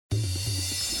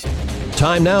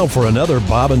Time now for another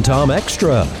Bob and Tom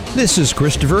Extra. This is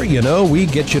Christopher. You know, we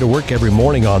get you to work every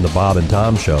morning on the Bob and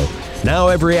Tom Show. Now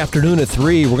every afternoon at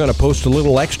 3, we're going to post a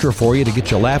little extra for you to get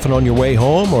you laughing on your way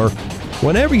home or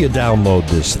whenever you download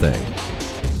this thing.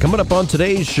 Coming up on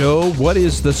today's show, what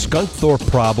is the Skunthorpe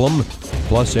problem?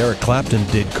 Plus, Eric Clapton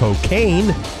did cocaine.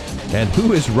 And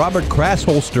who is Robert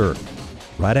Krasholster?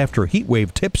 Right after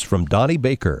Heatwave tips from Donnie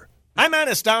Baker. Hey man,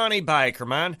 it's Donnie Baker,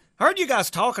 man. Heard you guys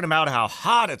talking about how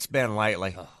hot it's been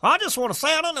lately. I just want to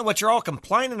say I don't know what you're all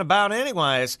complaining about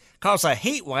anyways, because a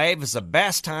heat wave is the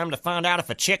best time to find out if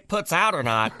a chick puts out or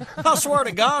not. I swear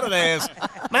to God it is.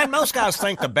 Man, most guys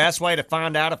think the best way to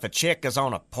find out if a chick is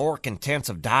on a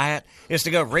pork-intensive diet is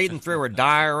to go reading through her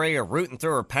diary or rooting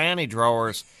through her panty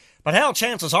drawers. But hell,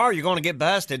 chances are you're going to get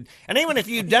busted. And even if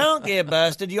you don't get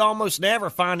busted, you almost never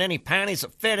find any panties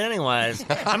that fit anyways.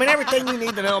 I mean, everything you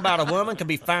need to know about a woman can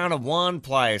be found in one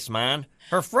place, man.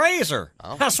 Her freezer.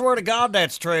 I swear to God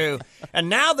that's true. And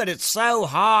now that it's so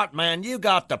hot, man, you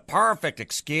got the perfect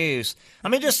excuse. I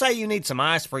mean, just say you need some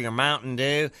ice for your Mountain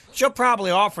Dew. She'll probably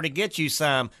offer to get you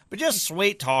some, but just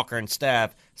sweet talk her and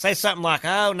stuff. Say something like,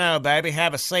 oh, no, baby,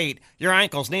 have a seat. Your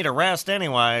ankles need a rest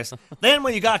anyways. Then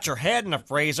when you got your head in the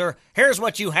freezer, here's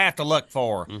what you have to look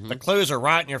for. The clues are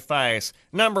right in your face.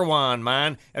 Number 1,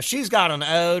 man, if she's got an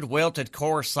old wilted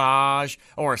corsage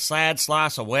or a sad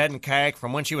slice of wedding cake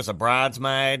from when she was a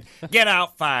bridesmaid, get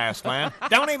out fast, man.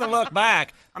 Don't even look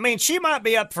back. I mean, she might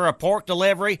be up for a pork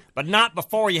delivery, but not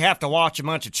before you have to watch a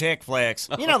bunch of chick flicks.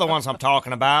 You know the ones I'm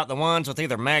talking about, the ones with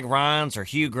either Meg Ryan's or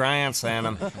Hugh Grant's in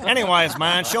them. Anyways,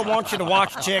 man, she'll want you to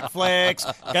watch chick flicks,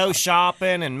 go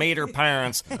shopping, and meet her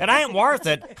parents. It ain't worth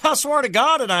it. I swear to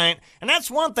God it ain't. And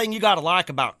that's one thing you gotta like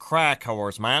about crack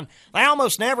whores, man. They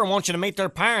almost never want you to meet their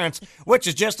parents, which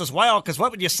is just as well, because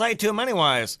what would you say to them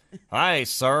anyways? Hey,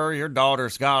 sir, your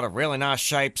daughter's got a really nice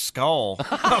shaped skull.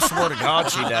 I swear to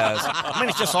God she does. I mean,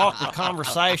 it's just awkward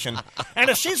conversation. And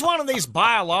if she's one of these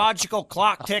biological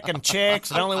clock-ticking chicks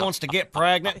that only wants to get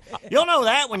pregnant, you'll know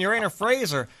that when you're in her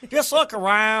freezer. Just look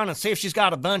around and see if she's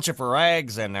got a bunch of her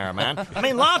eggs in there, man. I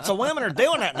mean, lots of women are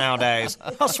doing that nowadays.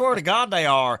 I swear to God they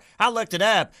are. I looked it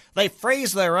up. They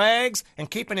freeze their eggs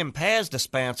and keep them in Pez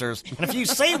dispensers. And if you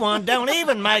see one, don't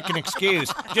even make an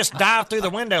excuse. Just dive through the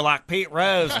window like Pete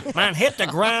Rose. Man, hit the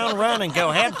ground running,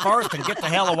 go head first and get the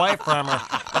hell away from her.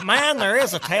 But man, there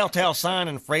is a telltale sign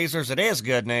in freezers. It is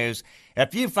good news.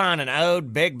 If you find an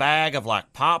old big bag of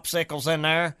like popsicles in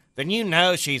there, then you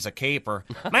know she's a keeper.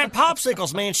 Man,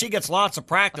 popsicles mean she gets lots of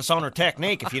practice on her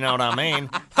technique, if you know what I mean.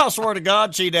 I swear to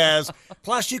God she does.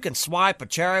 Plus, you can swipe a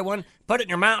cherry one, put it in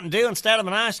your Mountain Dew instead of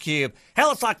an ice cube.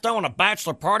 Hell, it's like throwing a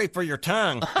bachelor party for your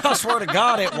tongue. I swear to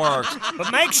God it works.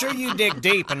 But make sure you dig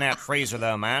deep in that freezer,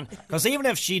 though, man. Because even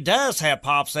if she does have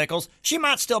popsicles, she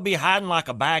might still be hiding like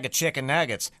a bag of chicken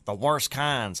nuggets. The worst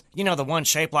kinds. You know, the ones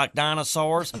shaped like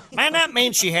dinosaurs? Man, that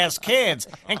means she has kids.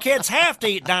 And kids have to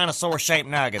eat dinosaur-shaped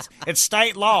nuggets. It's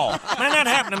state law. Man, that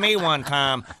happened to me one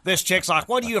time. This chick's like,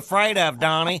 what are you afraid of,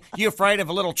 Donnie? You afraid of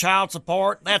a little child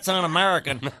support? That's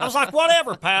un-American. I was like,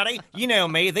 whatever, Patty. You know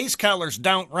me, these colors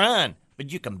don't run.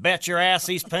 But you can bet your ass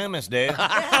these Pumas do.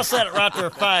 I said it right to her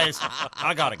face.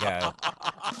 I gotta go.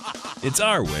 It's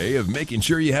our way of making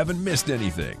sure you haven't missed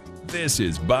anything. This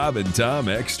is Bob and Tom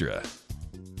Extra.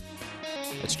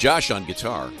 It's Josh on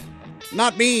guitar.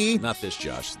 Not me. Not this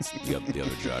Josh. It's the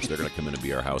other Josh. They're going to come in and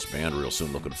be our house band real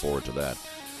soon. Looking forward to that.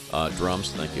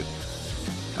 Drums, thank you.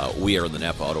 We are in the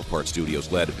Napa Auto Parts Studios.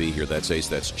 Glad to be here. That's Ace.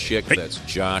 That's Chick. That's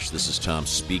Josh. This is Tom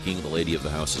speaking. The lady of the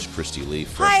house is Christy Lee.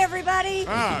 Hi, everybody.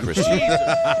 Christy.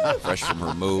 Fresh from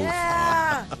her move.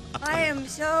 Yeah, I am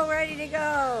so ready to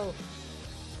go.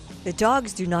 The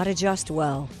dogs do not adjust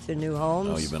well to new homes.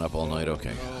 Oh, you've been up all night?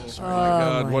 Okay. Oh, my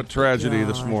God. What tragedy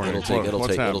this morning.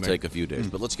 It'll take a few days.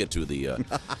 But let's get to the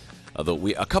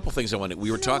a couple things I wanted.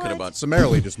 We were talking about.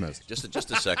 Summarily dismissed.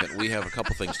 Just a second. We have a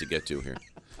couple things to get to here.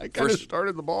 I kind of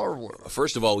started the ball rolling.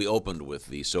 First of all, we opened with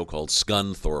the so-called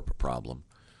Skunthorpe problem.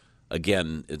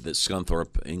 Again, the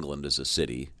Skunthorpe, England, is a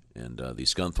city, and the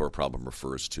Skunthorpe problem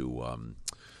refers to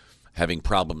having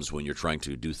problems when you're trying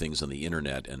to do things on the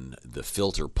internet and the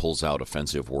filter pulls out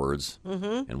offensive words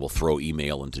and will throw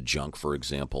email into junk, for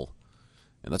example.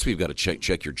 And that's why you've got to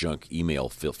check your junk email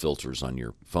filters on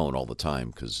your phone all the time,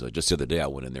 because just the other day I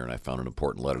went in there and I found an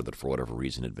important letter that for whatever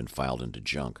reason had been filed into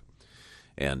junk.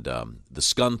 And the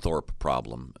Skunthorpe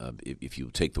problem, if you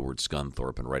take the word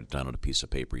Skunthorpe and write it down on a piece of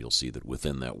paper, you'll see that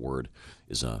within that word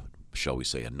is shall we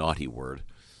say, a naughty word,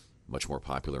 much more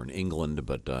popular in England,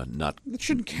 but not it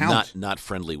shouldn't count. Not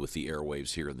friendly with the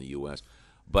airwaves here in the U.S.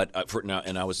 But for now,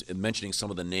 and I was mentioning some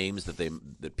of the names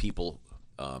that people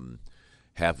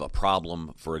have a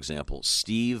problem. For example,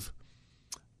 Steve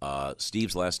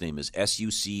Steve's last name is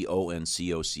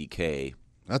Suconcock.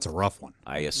 That's a rough one.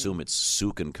 I assume it's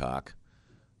Sukencock.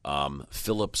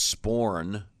 Philip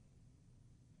Sporn.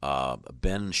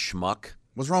 Ben Schmuck.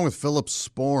 What's wrong with Philip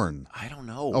Sporn? I don't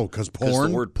know. Oh, because porn? Because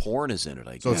the word porn is in it,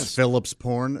 I guess. So it's Philip's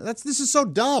porn? This is so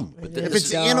dumb. If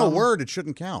it's in a word, it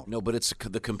shouldn't count. No, but it's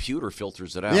the computer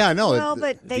filters it out. Yeah, I know. Well,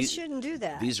 but they shouldn't do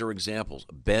that. These are examples.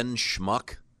 Ben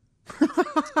Schmuck.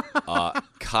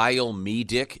 Kyle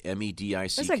Medick,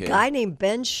 Medick. There's a guy named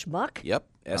Ben Schmuck? Yep.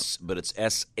 But it's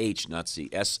S-H, not C.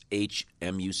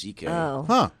 S-H-M-U-C-K. Oh.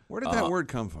 Huh. Where did that word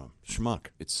come from? Schmuck.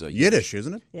 It's Yiddish,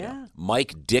 isn't it? Yeah.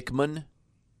 Mike Dickman.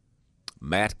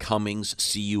 Matt Cummings,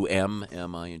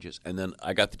 C-U-M-M-I-N-G. And then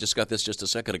I just got this just a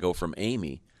second ago from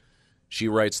Amy. She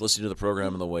writes, listening to the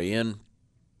program on the way in,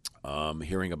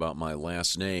 hearing about my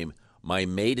last name. My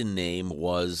maiden name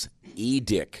was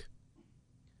Edick.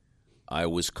 I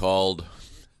was called...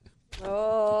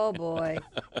 Oh, boy.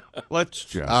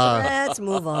 Let's Let's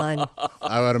move on.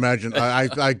 I would imagine.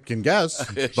 I can guess,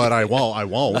 but I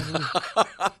won't.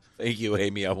 Thank you,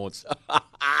 Amy. I won't...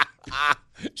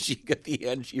 She at the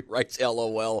end, she writes,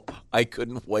 LOL, I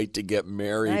couldn't wait to get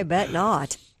married. I bet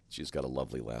not. She's got a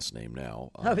lovely last name now.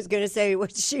 I was going to say,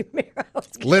 what did she marry?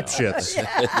 Lipschitz.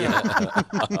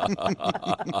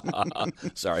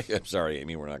 I'm sorry,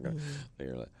 Amy. We're not going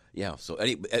to. Yeah. So,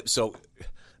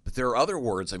 but there are other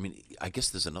words. I mean, I guess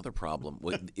there's another problem.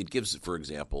 It gives, for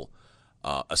example,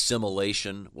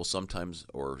 assimilation will sometimes,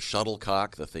 or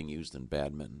shuttlecock, the thing used in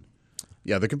badminton.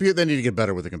 Yeah, the computer. They need to get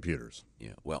better with the computers.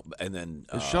 Yeah, well, and then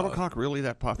is shuttlecock really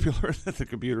that popular that the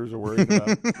computers are worried about?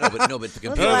 no, but the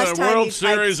computer. last The time World you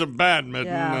Series of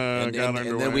badminton and got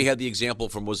underway. then we had the example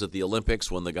from, was it the Olympics,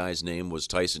 when the guy's name was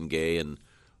Tyson Gay and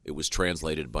it was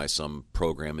translated by some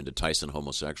program into Tyson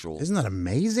homosexual. Isn't that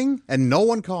amazing? And no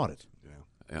one caught it.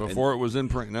 Yeah. Before it was in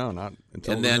print. No, not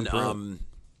until. And it was then, in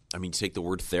print. take the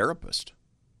word therapist.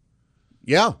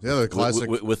 Yeah, the classic.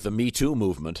 With the Me Too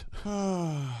movement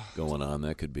going on,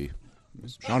 that could be.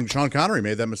 Sean Connery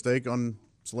made that mistake on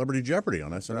Celebrity Jeopardy on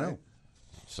SNL. Right.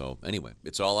 So anyway,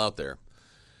 it's all out there.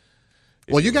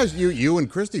 Well, you guys, you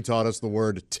and Christy taught us the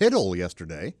word tittle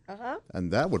yesterday,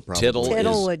 and that would probably tittle is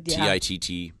Tittle,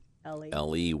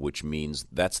 which means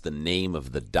that's the name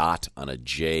of the dot on a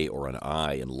J or an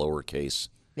I in lowercase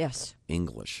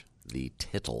English. The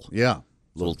tittle. Yeah.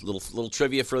 Little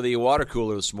trivia for the water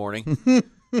cooler this morning.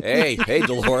 Hey,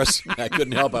 Dolores! I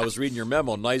couldn't help. I was reading your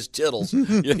memo. Nice tittles.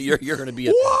 You're going to be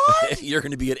at you're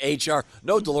going to be at HR.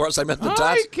 No, Dolores, I meant the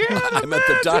dots. I meant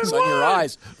the dots on your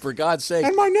eyes. For God's sake!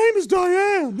 And my name is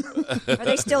Diane. Are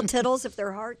they still tittles if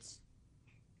they're hearts?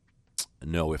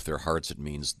 No, if they're hearts, it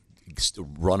means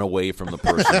run away from the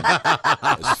person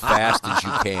as fast as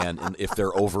you can, and if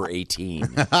they're over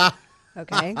 18.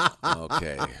 Okay.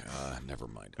 Okay. Never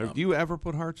mind. Have you ever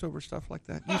put hearts over stuff like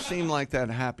that? You seem like that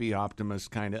happy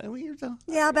optimist kind of.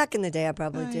 Yeah, back in the day I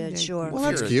probably did, sure. Well,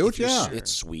 that's cute, yeah.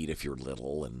 It's sweet if you're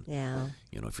little, and if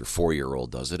your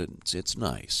 4-year-old does it, it's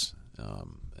nice.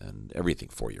 And everything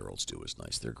 4-year-olds do is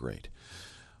nice. They're great.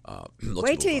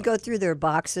 Wait till you go through their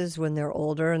boxes when they're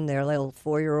older, and their little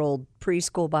 4-year-old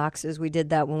preschool boxes. We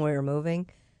did that when we were moving.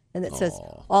 And it says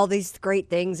all these great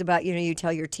things about, you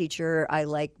tell your teacher, I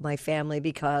like my family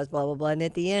because blah, blah, blah. And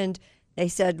at the end, they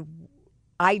said,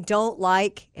 I don't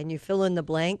like, and you fill in the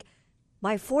blank.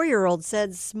 My 4-year-old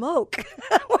said smoke.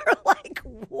 We're like,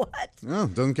 what? No,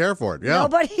 doesn't care for it. Yeah.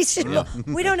 Nobody should.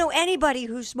 We don't know anybody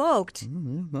who smoked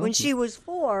when she was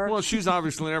 4. Well, she's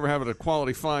obviously never having a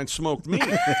quality fine smoked meat.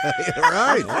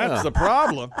 Right. That's the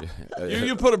problem.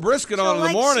 You put a brisket on in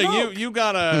the morning. smoke. You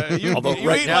gotta you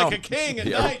eat now, like a king at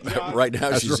night. John. Right now,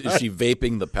 is she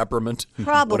vaping the peppermint?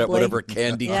 Probably. Whatever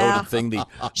candy coated thing.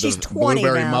 She's the 20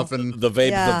 blueberry now. muffin. The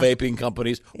vaping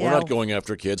companies. We're Yeah. not going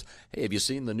after kids. Hey, have you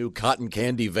seen the new cotton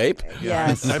candy vape?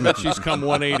 Yes. I bet she's come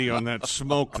 180 on that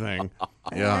smoke thing.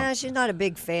 Yeah. She's not a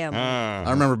big fan. I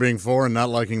remember being 4 and not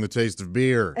liking the taste of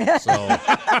beer. So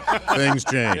things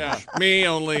change. Yeah, me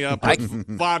only put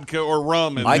vodka or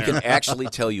rum in I there. can actually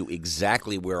tell you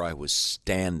exactly where I was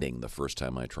standing the first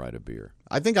time I tried a beer.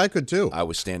 I think I could too. I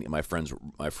was standing at my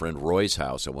friend Roy's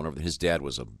house. I went over. His dad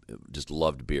was just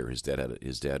loved beer. His dad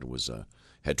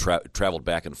had traveled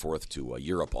back and forth to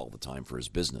Europe all the time for his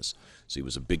business, so he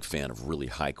was a big fan of really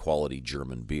high quality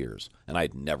German beers. And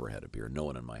I'd never had a beer. No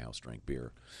one in my house drank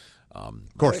beer. Of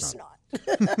course not.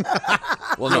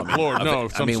 Well, no, Lord, no.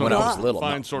 I mean, when I was little,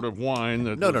 fine sort of wine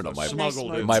that No. was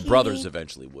smuggled in. My brothers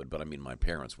eventually would, but I mean, my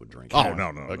parents would drink. Oh, no.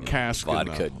 A cask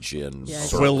Vodka, of gin,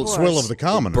 Swill of the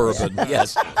common. bourbon,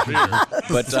 yes. beer.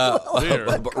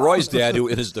 But Roy's dad, who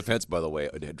in his defense, by the way,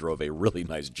 drove a really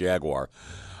nice Jaguar.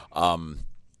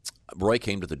 Roy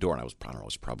came to the door, and I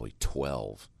was probably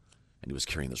 12, and he was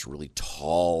carrying this really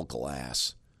tall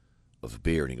glass of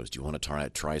beer, and he goes, "Do you want to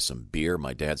try some beer?"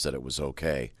 My dad said it was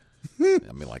okay. I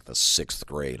mean, like the 6th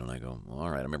grade, and I go, "All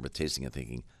right." I remember tasting it,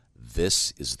 thinking,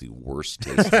 "This is the worst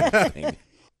tasting thing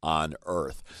on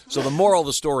earth." So the moral of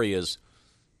the story is,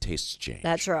 tastes change.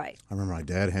 That's right. I remember my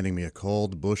dad handing me a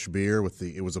cold Busch beer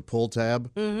it was a pull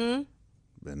tab. Mm-hmm.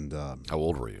 And how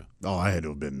old were you? Oh, I had to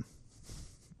have been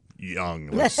young,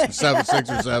 like 6 or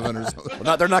 7 or something.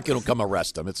 Well, they're not going to come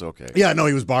arrest him. It's okay. Yeah, no,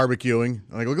 he was barbecuing.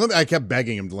 I kept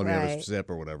begging him to let me have a sip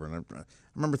or whatever. And I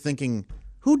remember thinking,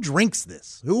 who drinks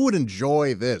this? Who would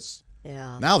enjoy this?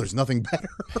 Yeah. Now there's nothing better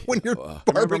when you're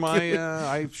barbecuing.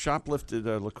 I shoplifted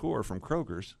liqueur from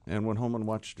Kroger's and went home and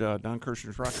watched Don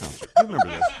Kirshner's rock concert. You remember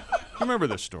this? You remember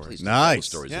this story? Please nice.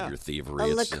 Stories Yeah. of your thievery.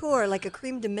 A liqueur, like a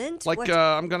creme de menthe? Like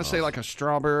I'm going to say like a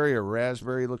strawberry or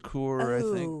raspberry liqueur, I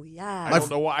think. Oh, yeah. I don't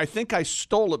know why. I think I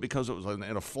stole it because it was in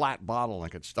a flat bottle and I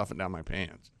could stuff it down my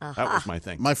pants. That was my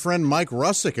thing. My friend Mike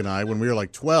Russick and I, when we were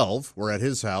like 12, were at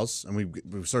his house, and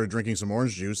we started drinking some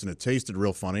orange juice, and it tasted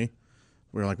real funny.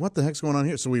 We were like, what the heck's going on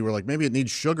here? So we were like, maybe it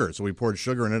needs sugar. So we poured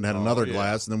sugar in it and had another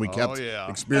glass, and then we kept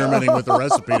experimenting with the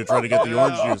recipe to try to get the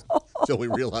orange juice until we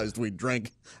realized we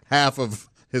drank half of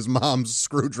his mom's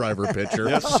screwdriver pitcher.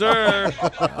 Yes, sir.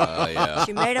 Yeah.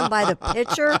 She made him by the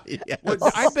pitcher? Yes. Well,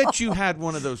 I bet you had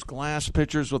one of those glass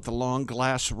pitchers with the long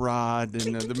glass rod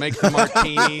and to make the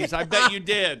martinis. I bet you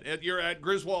did. You're at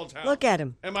Griswold's house. Look at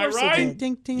him. Am Of I course he right? did.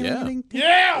 Ding, ding, Yeah. ding, ding.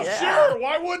 Yeah, sure.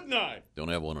 Why wouldn't I? Don't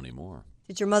have one anymore.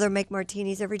 Did your mother make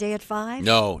martinis every day at 5?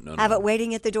 No. Have it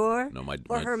waiting at the door? No,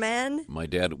 for her man? My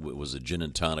dad was a gin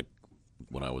and tonic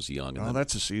when I was young. And Oh, then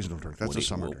that's a seasonal drink. That's a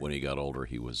summer drink. When he got older,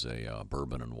 he was a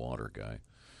bourbon and water guy.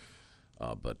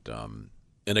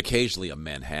 And occasionally a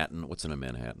Manhattan. What's in a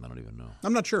Manhattan? I don't even know.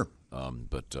 I'm not sure.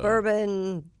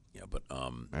 Bourbon. Yeah, but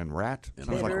And rat. you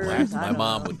know, Sounds like a bitters. rat. my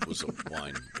mom was a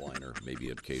whiner, maybe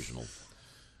occasional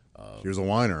He was a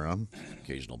whiner, huh?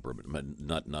 bourbon, but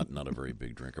not a very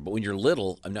big drinker. But when you're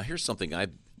little, now here's something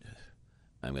I'm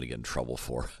going to get in trouble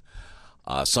for.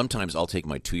 Sometimes I'll take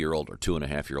my 2-year-old or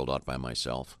 2.5-year-old out by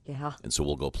myself. Yeah. And so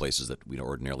we'll go places that we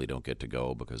ordinarily don't get to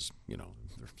go because,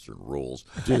 there's certain rules.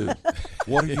 Dude,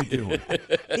 what are you doing?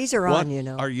 These are What on, you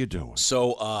know. are you doing?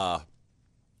 So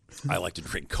I like to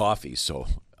drink coffee. So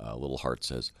Little Heart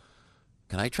says,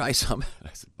 "Can I try some?" I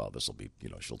said, "Oh, this will be,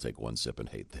 she'll take one sip and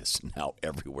hate this." Now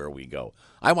everywhere we go,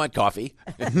 I want coffee.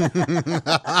 So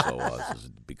this has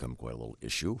become quite a little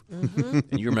issue. Mm-hmm.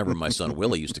 And you remember my son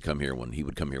Willie used to come here when he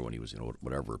was,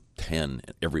 10. And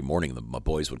every morning my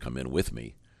boys would come in with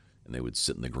me, and they would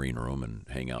sit in the green room and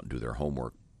hang out and do their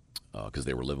homework because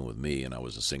they were living with me, and I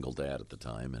was a single dad at the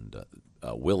time. And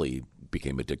Willie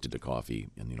became addicted to coffee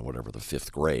in, the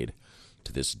 5th grade.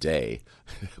 To this day,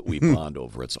 we bond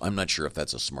over it. So I'm not sure if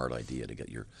that's a smart idea to get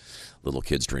your little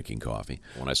kids drinking coffee.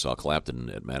 When I saw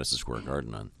Clapton at Madison Square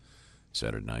Garden on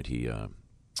Saturday night,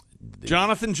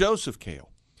 Jonathan Joseph Kale.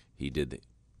 he did the.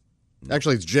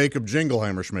 Actually, it's Jacob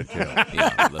Jingleheimer Schmidt Kale.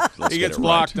 Yeah, let's He get gets it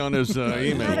blocked right. on his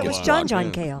email. It was John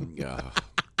Kale. Yeah.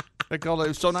 They called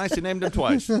it so nice he named him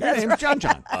twice. His name's John.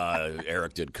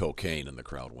 Eric did cocaine, and the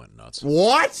crowd went nuts.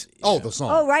 What? Oh, the song.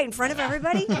 Oh, right in front of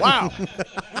everybody? Wow.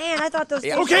 Man, I thought those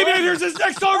things Okay, were- man, here's this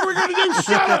next song we're going to do.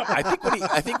 Shut up. I think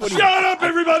what he. Shut up,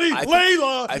 everybody. I think-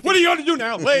 Layla. I think- What are you going to do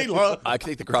now? Layla. I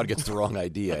think the crowd gets the wrong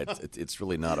idea. It's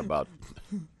really not about.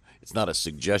 It's not a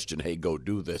suggestion. Hey, go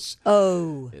do this.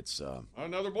 Oh. It's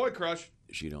Another boy crush.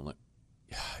 she don't like.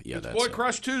 Yeah, It's that's Boy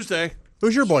Crush Tuesday.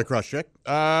 Who's your boy crush, Chick?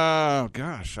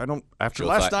 Gosh, I don't. After Joe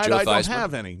last night, Joe I don't Theismann?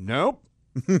 have any. Nope.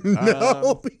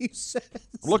 No, he says.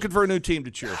 Looking for a new team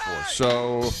to cheer for.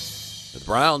 So the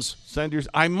Browns. send your.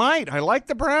 I might. I like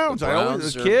the Browns. The I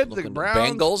always Browns a are kid. The looking- Browns.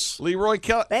 Bengals? Leroy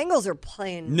Kelly. Bengals are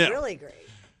playing No. really great.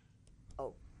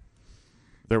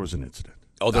 There was an incident.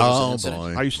 Oh, there was an Oh, incident.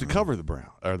 boy. I used to cover the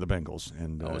Bengals,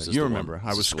 and is this you the remember. one?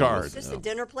 I Is was this the one scarred. Is this the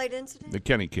dinner plate incident? The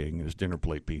Kenny King and his dinner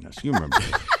plate penis. You remember?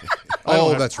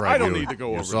 Oh, that's right. I don't You- need to go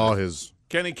you over saw that. his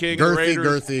Kenny King, the girthy,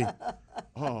 Raiders. girthy.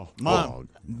 Oh,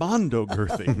 Mondo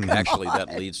girthy. Actually, that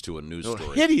leads to a news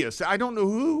story. Hideous. I don't know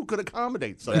who could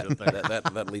accommodate such a thing.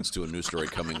 That leads to a news story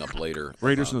coming up later.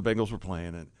 Raiders and the Bengals were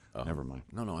playing it. Never mind.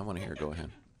 No, I want to hear. Go ahead.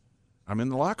 I'm in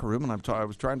the locker room, and I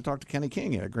was trying to talk to Kenny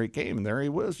King. He had a great game, and there he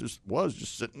was just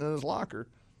sitting in his locker.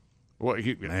 Well,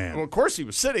 of course he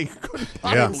was sitting. He couldn't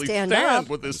possibly Stand stand up.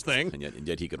 with this thing. And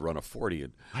yet he could run a 40.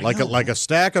 Like a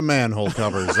stack of manhole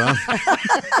covers,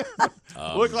 huh?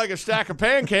 Look like a stack of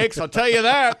pancakes, I'll tell you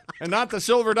that. And not the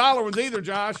silver dollar ones either,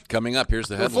 Josh. Coming up, here's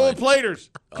the The headline. full platers.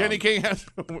 Kenny King has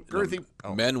girthy.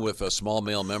 Men with small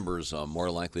male members more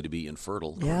likely to be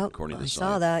infertile, Yep, according to I science.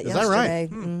 saw that Is that right?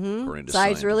 yesterday. Mm-hmm. According to Size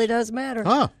science. really does matter.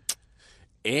 Huh.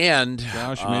 And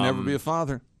Josh, you may never be a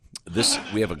father.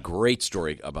 we have a great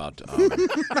story about.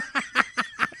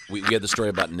 We had the story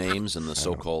about names and the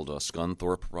so-called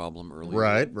Skunthorpe problem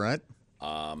earlier. Right.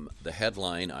 The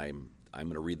headline. I'm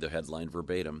going to read the headline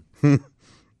verbatim.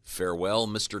 Farewell,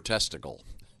 Mr. Testicle.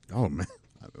 Oh man.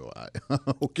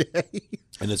 Okay.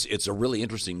 And it's a really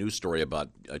interesting news story about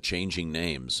changing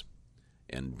names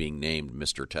and being named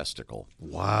Mr. Testicle.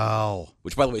 Wow.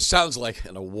 Which, by the way, sounds like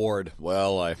an award.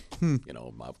 Well,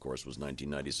 of course, was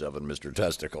 1997 Mr.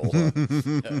 Testicle.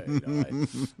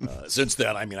 Since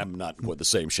then, I'm not quite the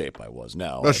same shape I was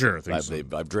now. Oh, sure, I think so.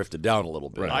 I've drifted down a little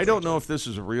bit. I don't know if this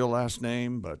is a real last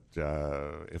name, but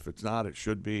if it's not, it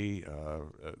should be. A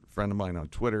friend of mine on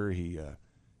Twitter,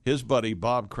 his buddy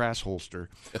Bob Krasholster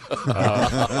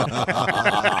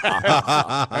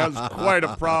has quite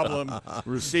a problem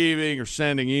receiving or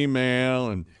sending email,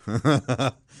 and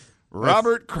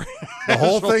Robert The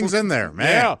whole thing's in there, man.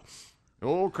 Yeah,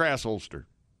 old Krasholster.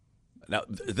 Now,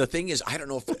 the thing is, I don't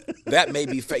know if that may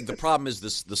be fake. The problem is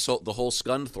the whole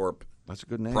Skunthorpe That's a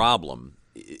good name. problem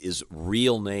is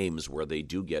real names where they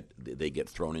get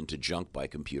thrown into junk by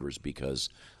computers because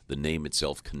the name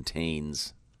itself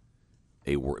contains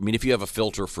a word. I mean, if you have a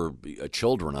filter for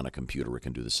children on a computer, it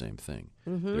can do the same thing.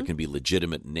 Mm-hmm. There can be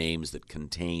legitimate names that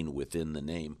contain within the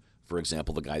name. For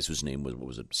example, the guys whose name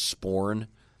was it? Sporn?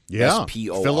 Yeah.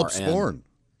 S-P-O-R-N. Philip Sporn.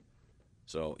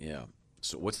 So, yeah.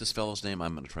 So what's this fellow's name?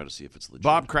 I'm going to try to see if it's legit.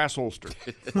 Bob Krasholster.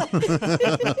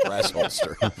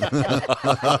 Krasholster.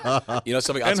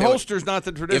 Something. And holster's not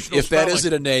the traditional If that spelling.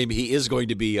 isn't a name, he is going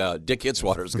to be. Dick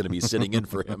Hitzwater is going to be sitting in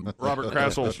for him. Robert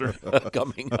Krasholster.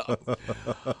 Coming up.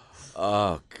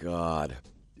 Oh God!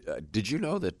 Did you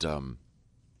know that? I'm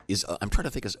trying to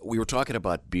think. We were talking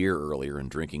about beer earlier and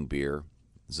drinking beer.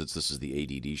 Since this is the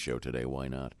ADD show today, why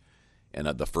not? And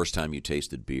the first time you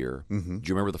tasted beer, do you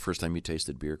remember the first time you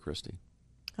tasted beer, Christy?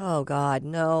 Oh God,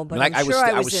 no! But I sure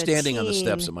I was a standing on the teen.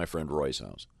 steps at my friend Roy's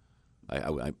house.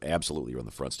 I absolutely were on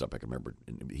the front step. I can remember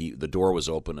the door was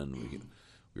open and we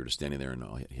were just standing there, and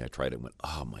I tried it and went,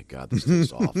 "Oh my God, this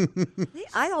tastes awful."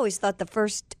 I always thought the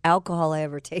first alcohol I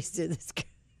ever tasted,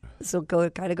 this will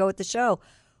kind of go with the show,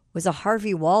 was a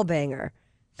Harvey Wallbanger.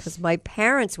 Because my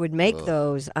parents would make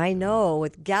those. I know,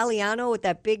 with Galliano, with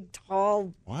that big,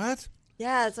 tall. What?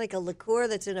 Yeah, it's like a liqueur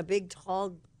that's in a big,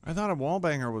 tall. I thought a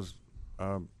Wallbanger was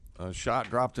a shot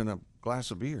dropped in a glass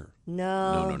of beer.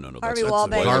 No. That's Harvey a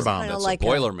Wallbanger is Harbomb. kind of That's like a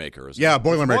Boilermaker, isn't Yeah, it?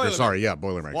 Boilermaker. Sorry, yeah,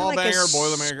 Boilermaker. Wall- like a Wallbanger,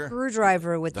 Boilermaker.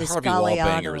 screwdriver with The this Harvey Galliano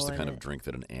Wallbanger is the in kind it. of drink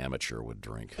that an amateur would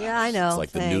drink. Yeah, I know. It's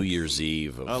like the New thanks. Year's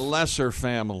Eve. A lesser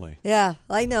family. Yeah,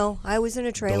 I know. I was in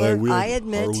a trailer. I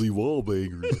admit.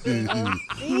 Wallbanger.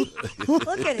 See?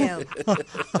 Look at him.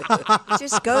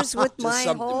 Just goes with my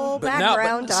whole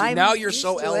background. Now you're used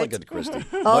so to it. elegant, Christy.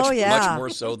 Oh, yeah. Much more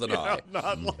so than I.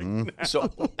 Not like that.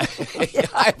 So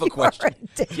I have a question.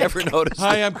 You ever notice?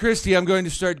 Hi, I'm Christy. I'm going to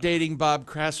start dating Bob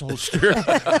Krasholster.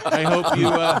 I hope you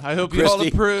all Christy,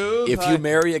 approve. if you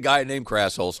marry a guy named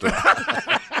Krasholster,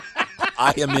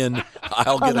 I am in.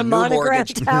 I'll get the a new monogram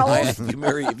mortgage. towel.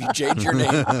 If you change your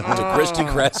name to Christy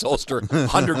Krasholster,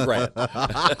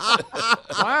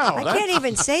 $100,000. Wow. I can't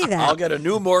even say that. I'll get a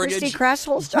new mortgage. Christy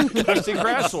Krasholster. Christy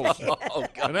Krasholster. Oh,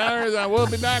 God. And I will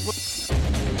be back with...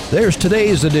 There's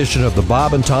today's edition of the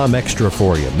Bob and Tom Extra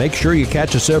for you. Make sure you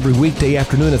catch us every weekday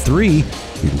afternoon at 3. You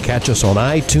can catch us on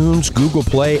iTunes, Google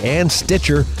Play, and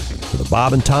Stitcher. For the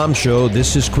Bob and Tom Show,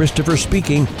 this is Christopher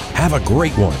speaking. Have a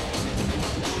great one.